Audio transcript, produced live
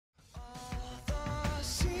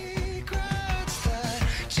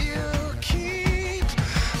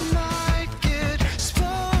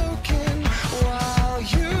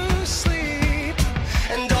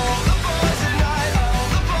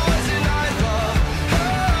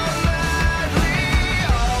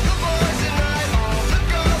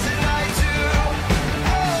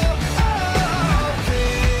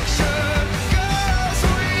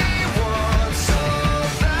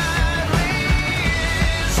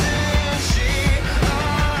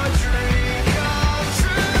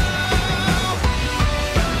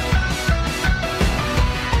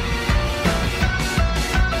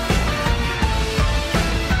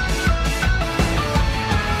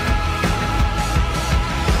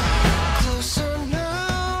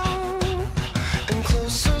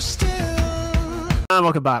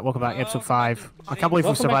welcome back. Welcome back. Episode 5. I can't believe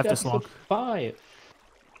we've survived this long. 5.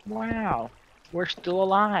 Wow. We're still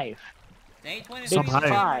alive. Day 23 Somehow.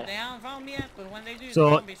 they haven't found me yet, but when they do, So,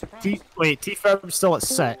 don't be surprised. wait, T-Firm's still at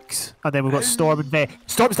 6, and then we've got Storm and Vet.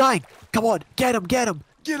 Storm's dying! Come on, get him, get him!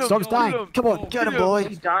 Get him! Storm's dying! Come on, get him, boy!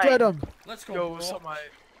 Get him! Let's go, Yo, bro. what's up, mate?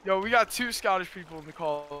 Yo, we got 2 Scottish people in the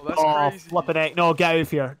call. That's Oh, crazy. flipping heck. No, get out of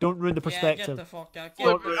here. Don't ruin the Yeah, perspective. get the fuck out.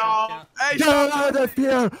 Look, Get the fuck out. hey, Get out of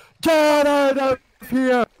here! Get out of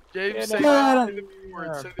here! James, say out. the B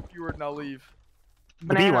word. Say the B word and I'll leave.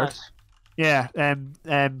 The B word? Yeah,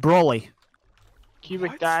 Brawly.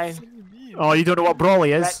 Cubic What? died. What do you mean? Oh, you don't know what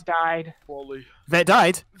Brawly is? Vet died. Wally. Vet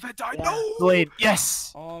died? Vet died? Yeah. No! Blade,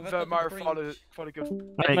 yes! Oh, Vet Meyer fought a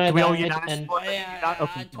good. Right, can we all died unite? and- Yeah, I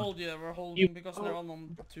Okay. told you that we're holding because they're all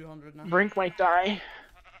on 200 now. Brink might die.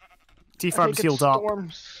 T-Firm's I think it's healed up.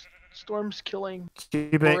 Storm's killing.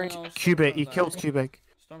 Cubic, No, Cubic, he Storm's killed gonna Cubic.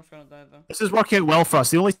 Storm's gonna die though. This is working out well for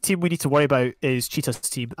us. The only team we need to worry about is Cheetah's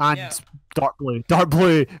team and Yeah. Dark Blue. Dark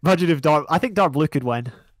Blue. Imagine if I think Dark Blue could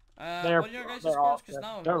win. They're- What are your guys' they're scores? all- Because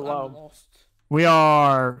now they're I'm low. lost. We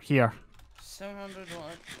are here. 700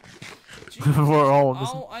 what? We're all on this.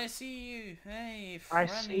 Oh, I see you. Hey, I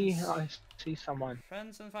friends. see someone.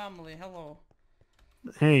 Friends and family, hello.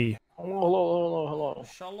 Hey. Hello.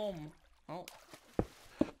 Shalom. Oh,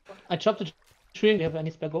 I chopped a tree. Do you have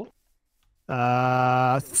any spare gold?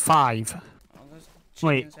 5. oh there's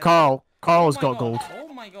Wait, chickens here. Carl. Carl's Oh my got God. gold.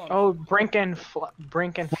 Oh my god. Oh, Brink and Flip.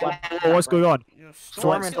 Oh, what's going on? Your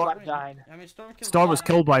Storm and killed Flip Brink. died. I mean, Storm killed Storm was Brink.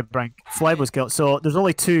 killed by Brink. Fleb was killed. So there's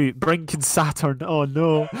only 2. Brink and Saturn. Oh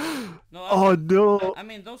no. No, Oh no. I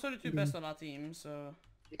mean, those are the 2 best on our team, so...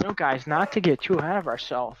 You know, guys, not to get too ahead of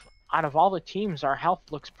ourselves. Out of all the teams, our health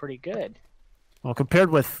looks pretty good. Well, compared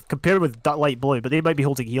with Light Blue, but they might be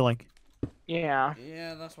holding healing. Yeah.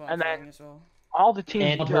 Yeah, that's what And I'm then- saying as well. All the teams.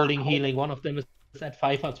 And not here are holding healing. One of them is at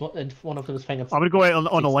 5 hearts, and one of them is 5 hearts. I'm gonna go out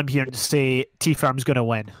on a limb here and say T-Firm's gonna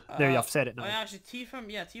win. There you have said it Oh, now. yeah, actually, T-Firm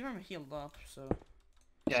healed up, so...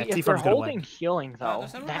 Yeah, See, if they're T-Firm's gonna holding win. healing though,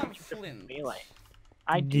 does everyone that have was different flint? melee.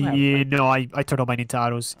 I do have Yeah, flint. no, I turned all mine into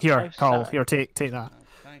arrows. Here, I've Carl, set. here, take that.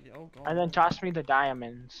 Thank you. Oh god. And then toss me the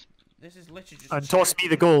diamonds. This is literally just... And toss me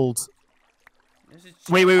the gold. This is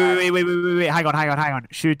Wait, hang on.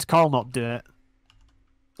 Should Carl not do it?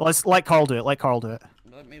 Let Carl do it, let Carl do it.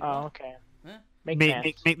 Let me Oh, okay. Huh? Make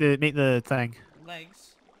Make the thing.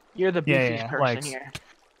 legs. You're the Yeah, beefiest yeah, person legs. here.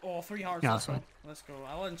 Oh, 3 hearts. Yeah, let's that's go. Let's go.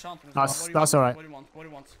 I'll enchant them. That's- What do you that's want? alright. What do you want? What do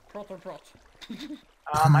you want? Prot or prot?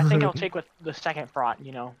 I think I'll take with the second prot.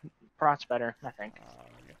 You know, prot's better. I think.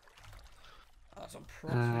 Okay. That's a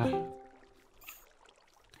prot. Uh,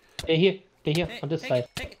 They're here. They're here Take- on this take side. it,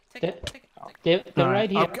 take it, take it, take it. They're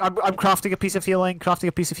alright, right here. I'm crafting a piece of healing.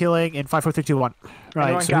 in 5, 4, 3, 2, 1. Right,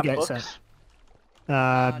 Anyone so who got gets books?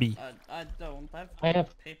 it? Me. I don't. I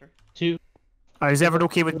have paper. 2. Is everyone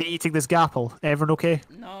okay with me eating this gapple? Everyone okay?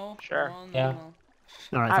 No. Sure. No, no, Yeah.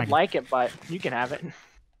 no. Alright, I'd thank you. like it, but you can have it.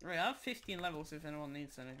 Right, I have 15 levels if anyone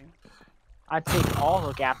needs anything. I'd take all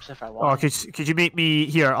the gaps if I Oh, want. could you make me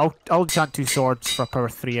here? I'll enchant 2 swords for power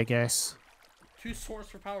 3, I guess. 2 swords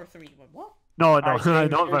for power 3. Wait, what? No, Alright, James,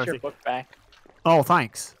 not here's power your 3. book back. Oh,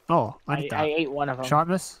 thanks. Oh, I I, need I that. ate one of them.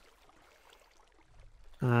 Sharpness.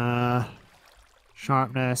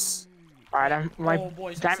 Sharpness. Alright, my Oh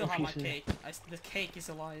boys, I still diamond have my pieces. cake. The cake is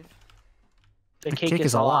alive. The cake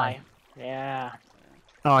is alive. Yeah.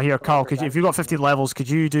 Oh, here, Carl. Whatever If you've got 15 levels, could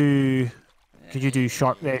you do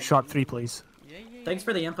sharp 3, please? Yeah, yeah, yeah. Thanks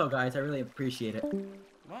for the info, guys. I really appreciate it.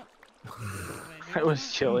 What? It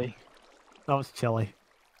was chilly. That was chilly.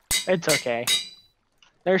 It's okay.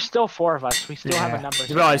 There's still 4 of us. We still have a number.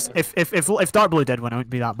 To be honest, if Dark Blue did win, I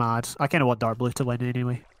wouldn't be that mad. I kind of want Dark Blue to win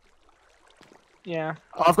anyway. Yeah.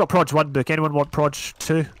 Oh, I've got Proj 1 book. Anyone want Proj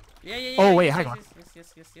 2? Yeah, yeah, yeah. Oh, yes, wait, yes, hang on.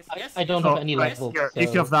 Yes, I don't Oh, have any right, levels. here, you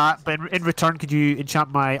so- can have that, but in return, could you enchant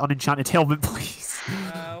my unenchanted helmet, please?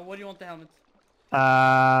 What do you want the helmet?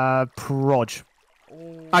 Proj.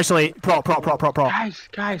 Oh, Actually, pro. Guys,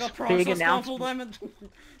 I got Proj, big so Snowfall announcement. Diamond.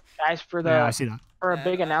 Guys, for Yeah, I the see that. for a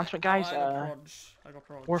big announcement, guys. I got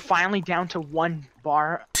Proj. We're finally down to 1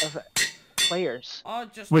 bar of players. Oh,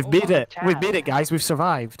 just We've made it. tab. We've made it, guys. We've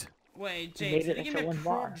survived. Wait, We James, made it did you give into me a 1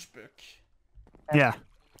 bar. Proj book? Yeah.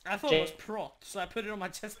 I thought it was prot, so I put it on my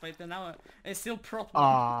chestplate, and now it's still prot.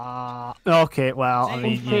 Okay, well, I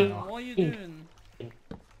James, mean, man, what are you doing?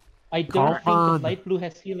 I Come don't think on. that light blue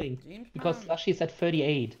has healing James, because man. Slushy's at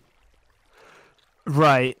 38.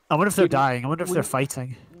 Right. I wonder if they're dying. I wonder if they're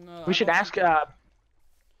fighting. No, We I should don't ask. think-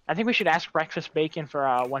 I think we should ask Breakfast Bacon for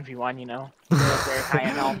 1v1. You know, they're very high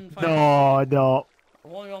in health. Fire. No.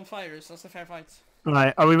 While you're on fires, that's a fair fight.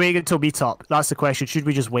 Right, are we waiting until meet up? That's the question. Should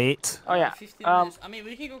we just wait? Oh yeah. 15 minutes. I mean,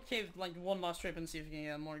 we can go cave like one last trip and see if we can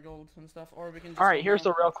get more gold and stuff, or we can. Just All right, go here's the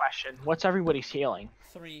down. real question. What's everybody's healing?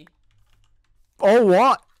 3. Oh,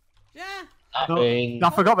 what? Yeah. Nothing. No, I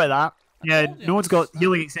forgot about that. Yeah, told you, no one's got I'm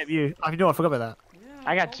healing except you. I know, I forgot about that. Yeah.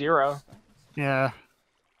 I got told 0. you. Yeah,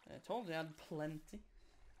 I told you I had plenty.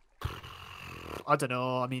 I don't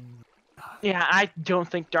know. I mean, Yeah, I don't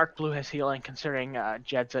think dark blue has healing considering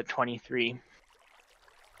Jed's at 23.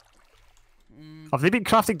 have they been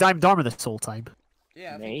crafting diamond armor this whole time?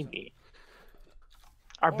 Yeah. I think so. Maybe.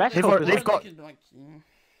 Our Or best They've hope got- is they've like, got- could, like,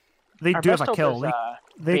 They our do have best a hope kill. is,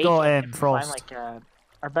 They bacon, got if we frost. find, like,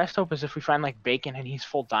 our best hope is if we find like bacon and he's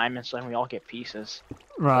full diamond, so then we all get pieces.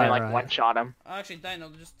 Right, We like right. one shot him. Actually, Dino,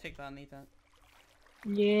 just take that and eat that.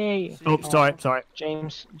 Yay! So you Oh, can- sorry.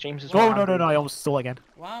 James is. Oh, no, I almost stole it again.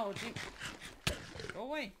 Wow, gee. Go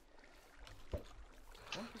away.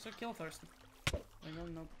 Don't be so kill thirsty.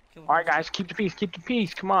 No, kill All right, guys, keep the peace. Keep the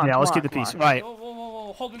peace. Come on. Yeah, come let's on, keep the come peace. on. Right.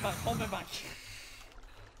 Whoa, hold me back,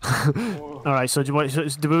 All right. So do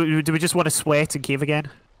we just want to sweat and cave again?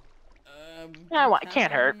 Yeah, we well, it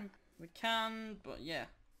can't hurt. We can, but yeah.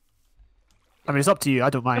 I mean, it's up to you. I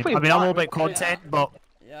don't mind. we I mean, I'm all want, about we can do content, but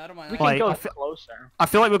Yeah, I don't mind. We that. can Like, go I feel- closer. I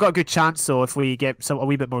feel like we've got a good chance though if we get a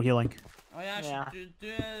wee bit more healing. Oh yeah, actually,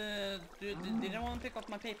 Yeah. did anyone want to pick up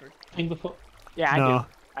my paper? Thing before. Yeah, No.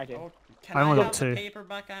 I do. Oh, can I I, only got have the 2. paper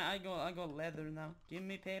back? I got leather now. Give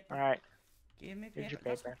me paper. All right. Give me Here's paper.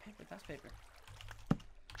 your That's paper. paper. That's paper.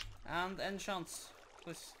 And enchants,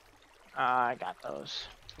 please, I got those.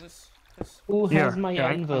 please. Who Here, has my here,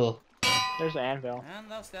 I- anvil? There's the anvil. And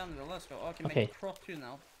that's the anvil. Let's go. Okay, Okay. make prot 2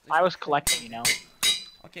 now. It's I not was prot. collecting, you know.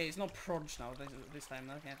 Okay, it's not proj now this time.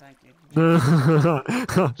 Okay, thank you.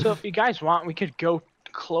 So if you guys want, we could go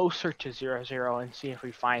closer to 0-0 and see if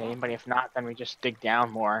we find anybody. If not, then we just dig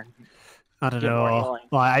down more. I don't Get more know. healing.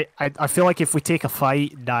 Like, I feel like if we take a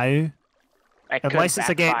fight now, It could unless it's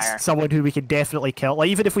backfire. against someone who we can definitely kill, like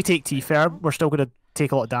even if we take T-Firm, we're still gonna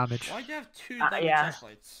take a lot of damage. Why do you have 2 Yeah. diamond chest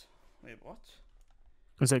plates? Wait, what?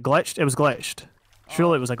 Was it glitched? It was glitched.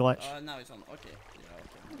 Surely it was a glitch. Now it's on. Okay.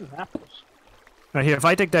 Yeah, okay. Ooh, apples. Right here, if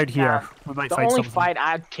I dig down here, we might The find only something. fight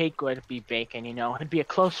I'd take would be bacon, you know. It'd be a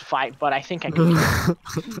close fight, but I think I could.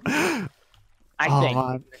 I Oh, think.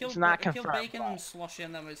 man. It's not kill confirmed. bacon but- and slushy,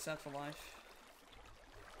 and then we're set for life.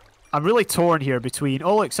 I'm really torn here between.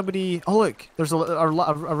 Oh look, somebody. Oh look, there's a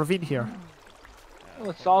ravine here.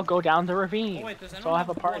 Let's all go down the ravine. Oh wait, does Let's all anyone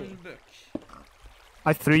have a party. one book?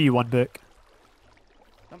 I threw you one book.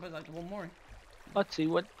 No, but like one more. Let's see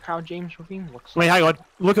how James Ravine looks Wait, like. hang on.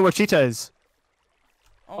 Look at where Cheetah is.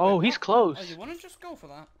 Oh, wait, he's what? close. Oh, you wanna just go for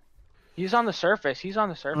that? He's on the surface. He's on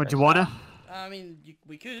the surface. Oh, do you wanna? I mean,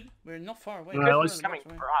 we could. We're not far away. Right, We're let's- He's not coming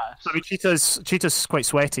far away. for us. I mean, Cheetah's quite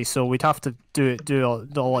sweaty, so we'd have to do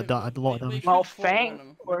a lot of We damage. could Well, forward Fang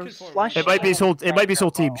him. We or could forward Slush- him. It might be his whole. It might be his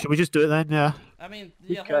whole team. Should we just do it then? Yeah. I mean,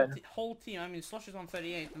 We yeah, could. whole team. I mean, Slush is on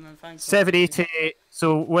 38, and then Fang's on 780.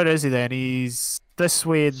 So where is he then? He's this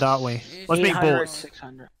way and that way. He's Let's make 800, boats.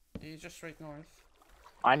 600. He's just straight north.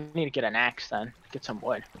 I need to get an axe then. Get some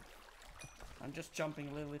wood. I'm just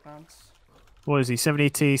jumping lily pants. What is he?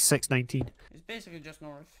 780, 619. He's basically just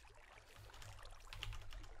north.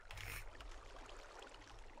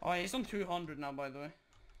 Oh, he's on 200 now, by the way.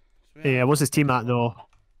 So we Yeah, have, what's his team at though?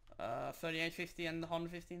 3850 and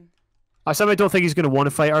 115. I somehow don't think he's going to want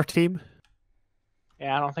to fight our team.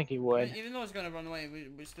 Yeah, I don't think he would. Even though he's gonna run away,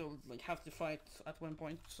 we still like have to fight at one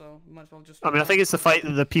point, so we might as well just. I mean, I think it's the fight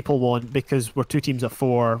that the people want because we're 2 teams of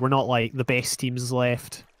 4. We're not like the best teams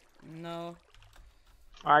left. No.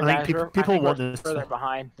 Alright, I think guys, people- we're, people I think want we're this. further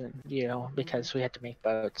behind than you because we had to make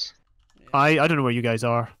boats. Yeah, I don't know where you guys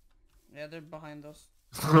are. yeah, they're behind us.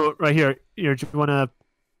 Right here. Here, do you want to?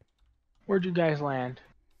 Where'd you guys land?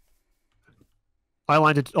 I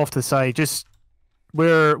landed off to the side. Just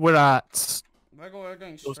we're at. We're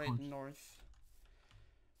going Those straight ones. north.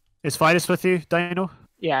 Is Fidus with you, Dino?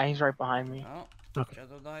 Yeah, he's right behind me. Oh, Okay.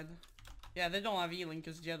 Jeddo died. Yeah, they don't have healing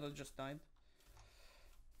because Jeddo just died.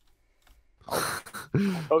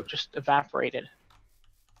 My boat just evaporated.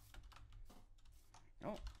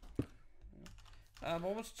 Oh.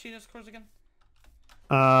 What was Cheetah's course again?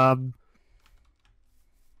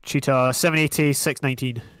 Cheetah 780,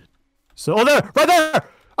 619. So, oh there, right there,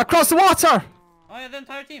 across the water. Oh yeah, the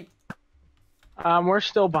entire team. We're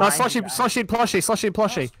still behind. That's slushy, you guys. slushy and plushie, slushy and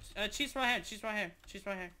plushie. Cheat's right here. Cheat's right here. Cheat's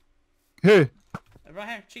right here. Who? Right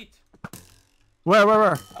here. Cheat.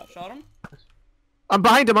 Where? Shot him. I'm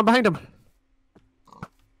behind him. I'm behind him.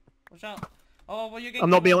 Watch out. Oh, well, you're getting. I'm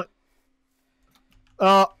not being.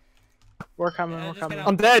 We're coming. Yeah, We're just coming. get out.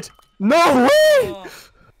 I'm dead. No way!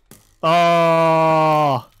 Oh,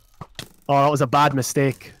 Oh, that was a bad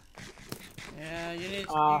mistake. Yeah, you need. You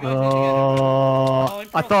Uh, guys need to get it. Oh, he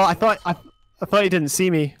I pearled thought me. I thought he didn't see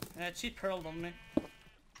me. Cheat pearled on me.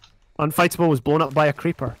 Unfightable was blown up by a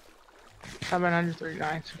creeper.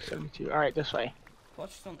 739, 672. All right, this way.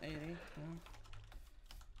 Clutch is on 80.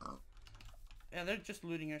 Yeah, they're just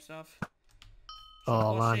looting your stuff.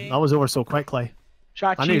 Oh man, Plushy. that was over so quickly.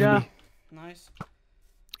 Shot I knew cheetah. me. Nice.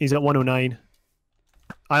 He's at 109.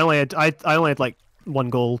 I only had like 1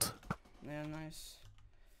 gold. Yeah, nice.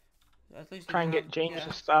 At least you Try and have- get James's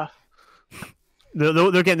yeah. stuff.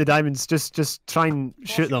 They're getting the diamonds. Just try and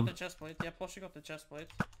shoot Plushy got them. the chest plate. Yeah, Plushy got the chest plate.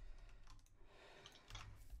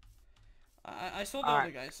 I saw the other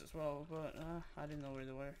Alright. guys as well, but I didn't know where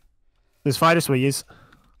they were. There's fighters we use.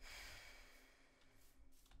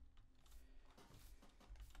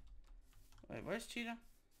 Wait, where's Cheetah?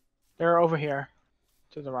 They're over here,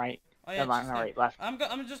 to the right. Oh yeah, Never mind, just no, there. right, left.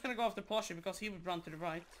 I'm just gonna go after Plushy because he would run to the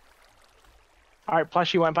right. All right,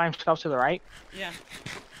 Plushie went by himself to the right. Yeah.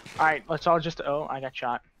 All right, let's all just. Oh, I got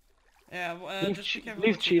shot. Yeah. Leave, Just be careful.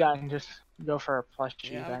 leave with Cheetah and just go for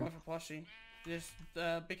Plushie Yeah, I'm then. going for Plushy. Just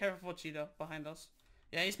be careful for Cheetah behind us.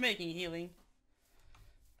 Yeah, he's making healing.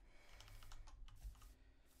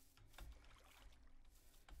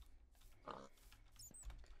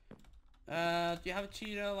 Do you have a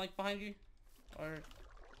Cheetah like behind you, or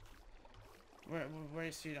where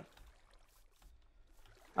is Cheetah?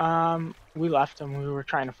 We left him. We were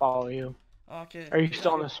trying to follow you. Okay. Are you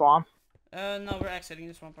still in the swamp? No, we're exiting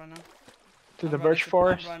the swamp right now. To the birch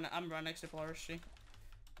forest? I'm right next to Flourish.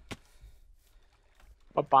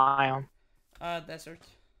 What biome? Desert.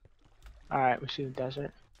 Alright, we see the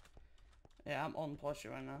desert. Yeah, I'm on Plushy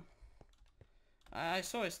right now. I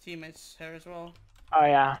saw his teammates here as well. Oh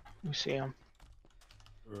yeah, we see him.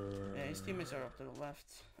 Yeah, his teammates are up to the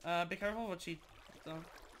left. Be careful what she though.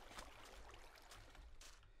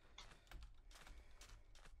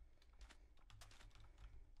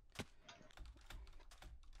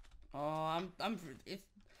 Oh,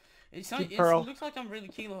 it Pearl. looks like I'm really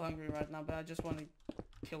kilo hungry right now, but I just want to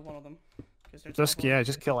kill one of them.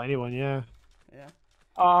 Just kill anyone. Yeah.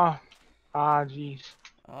 Yeah. Jeez.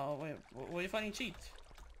 Oh wait, were you fighting Cheat?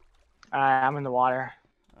 I'm in the water.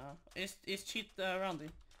 Is Cheat around you?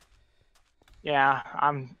 Yeah,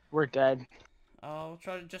 we're dead. Oh,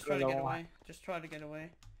 try to get away. Just try to get away.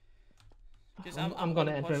 I'm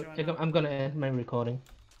gonna end. I'm gonna end my recording.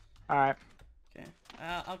 All right. Okay.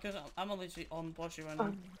 Cause I'm literally on Plushy right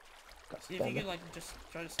now. See if you could like just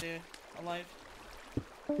try to stay alive.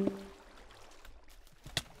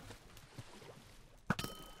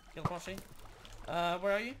 Kill Plushy.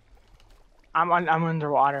 Where are you? I'm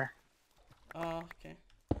underwater. Oh, okay.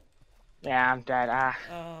 Yeah, I'm dead.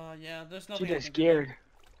 Yeah. There's nothing. She I just can do scared. there.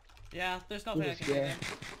 Yeah, there's nothing I just can do there.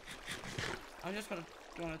 scared. I'm just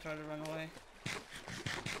gonna try to run away.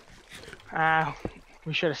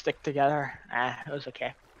 We should have stick together. It was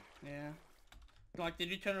okay. Yeah. Like, did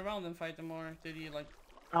you turn around and fight them, or did you like?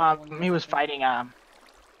 He was fighting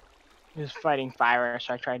fire,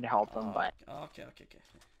 so I tried to help him, but Okay.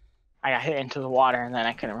 I got hit into the water, and then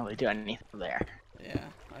I couldn't really do anything there. Yeah,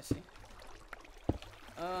 I see.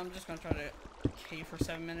 I'm just gonna try to cave for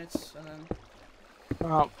 7 minutes, and then.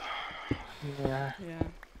 Well, yeah, Yeah.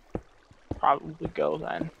 probably go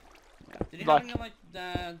then. Yeah. Did you Luck. have any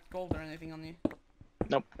like gold or anything on you?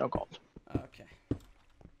 Nope, no gold. Okay.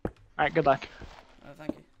 Alright, good luck.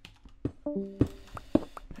 Thank you.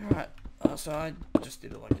 Alright. So I just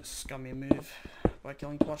did like a scummy move by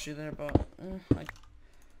killing Plushy there, but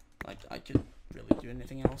I could really do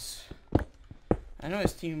anything else. I know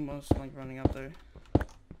his team was like running up there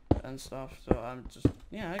and stuff, so I'm just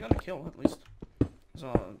I got a kill at least.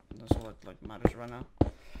 So that's all that like matters right now.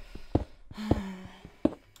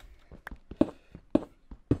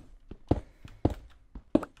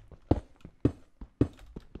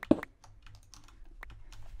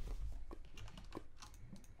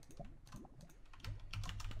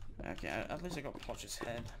 Okay, at least I got Plushy's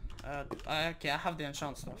head. Okay, I have the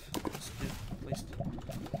enchant stuff. That's good, at least.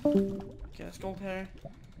 Okay, let's go here.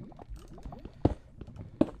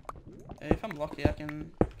 If I'm lucky, I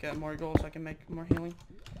can get more gold so I can make more healing.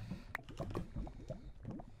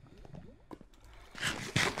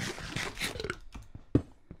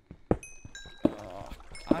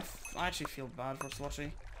 I actually feel bad for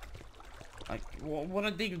Slushy. Like, what I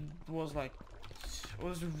did was like,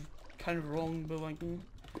 was kind of wrong, but like,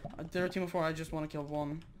 there are team of 4, I just want to kill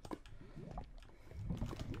one.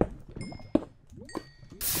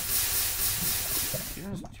 He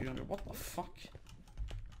has 200, what the fuck?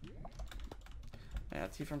 Yeah,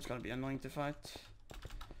 T-Farm's gonna be annoying to fight.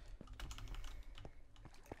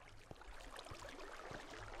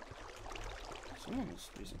 Someone has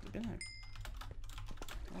recently been here.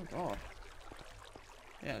 Oh god.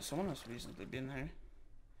 Yeah, someone has recently been here.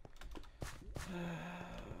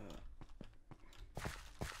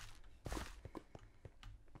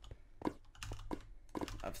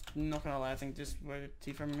 I'm not gonna lie, I think this is where the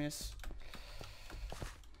T-Farm is.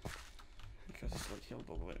 Because it's like healed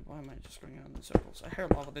all the way. Why am I just going around in circles? I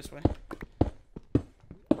heard lava this way.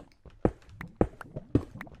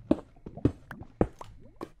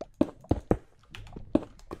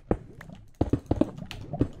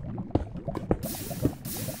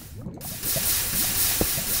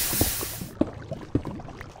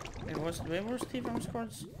 Where's T-Farm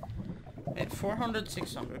scores? Wait, 400,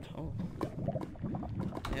 600. Oh.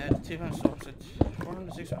 Yeah, the T-Farm stops at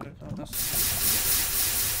 400, 600. Oh, that's...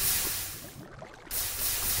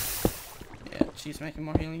 Yeah, she's making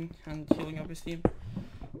more healing and healing up his team.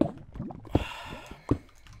 Oh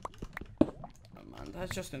man,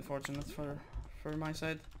 that's just unfortunate for my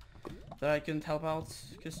side. That I couldn't help out,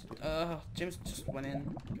 because James just went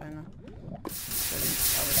in, kinda. So I didn't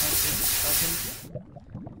have a chance to help him.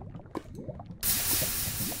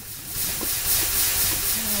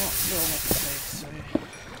 They're almost safe, so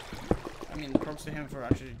I mean, props to him for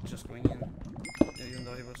actually just going in, even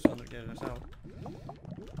though he was under geared as hell.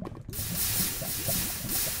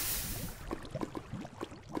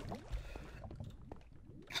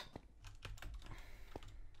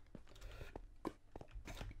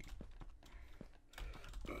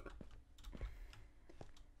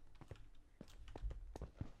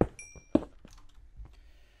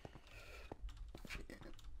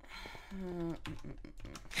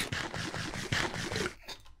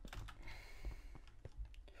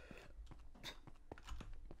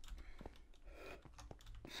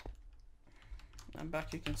 I'm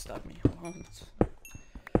back, you can stab me. Hold on.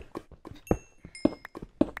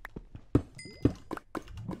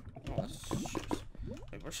 Oh, that's shears.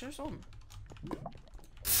 Wait, where's shears on?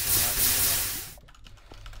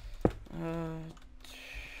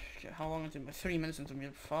 Okay, how long until my 3 minutes into me?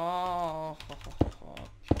 Oh,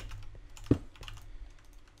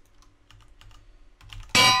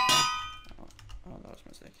 that was a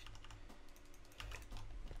mistake.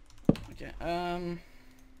 Okay,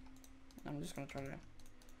 I'm just gonna try to... Okay,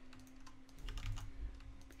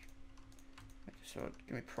 so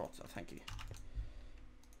give me prots, thank you.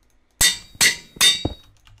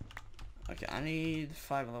 Okay, I need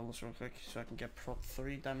 5 levels real quick so I can get prot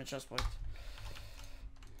 3 damage as point.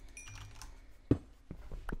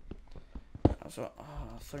 Also,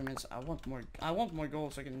 3 minutes. I want more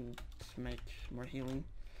gold so I can make more healing.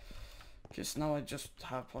 Because now I just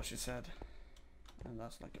have Plush's head, and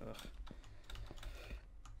that's like ugh.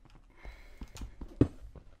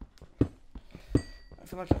 I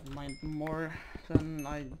feel like I've mined more than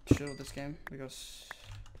I should of this game, because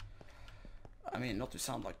I mean, not to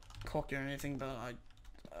sound like cocky or anything, but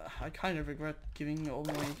I kind of regret giving all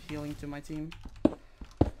my healing to my team.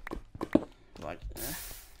 Like,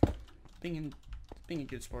 being a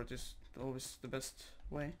good sport is always the best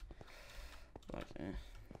way. Like,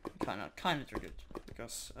 kind of too good,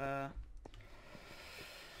 because then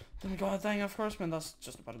God dang, of course, man, that's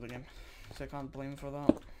just a part of the game, so I can't blame him for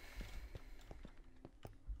that.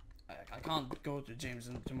 I can't go to James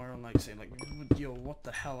and tomorrow and like say like, yo, what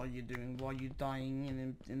the hell are you doing? Why are you dying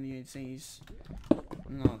in the UHCs?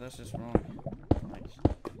 No, that's just wrong. Like,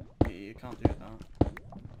 you can't do that.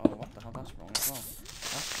 Oh, what the hell? That's wrong as well.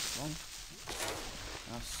 That's just wrong.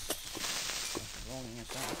 That's wrong as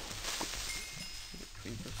well.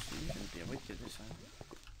 Creepers, you shouldn't be a wicked this time.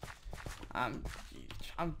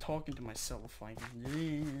 I'm talking to myself like.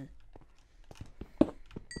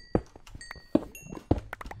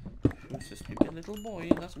 Who's a stupid little boy?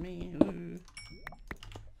 That's me. Ooh.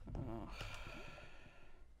 Oh.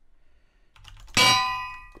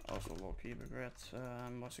 Also low-key regret.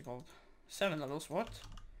 What's it called? 7 levels. What?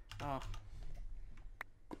 Ah.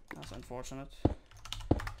 That's unfortunate.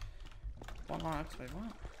 1 heart. Wait,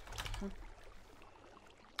 what? Huh.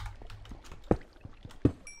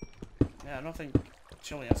 Yeah, I don't think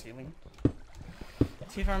Chili has healing.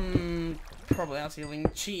 T-Farm probably has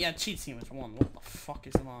healing. Cheat team is 1. What the fuck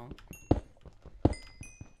is wrong?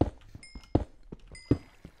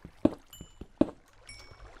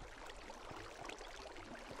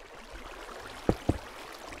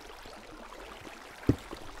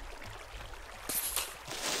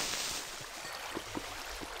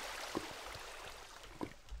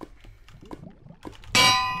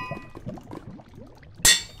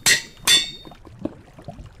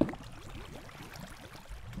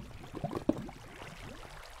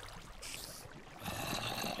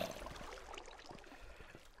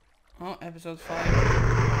 Oh, episode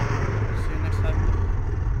 5. you next time.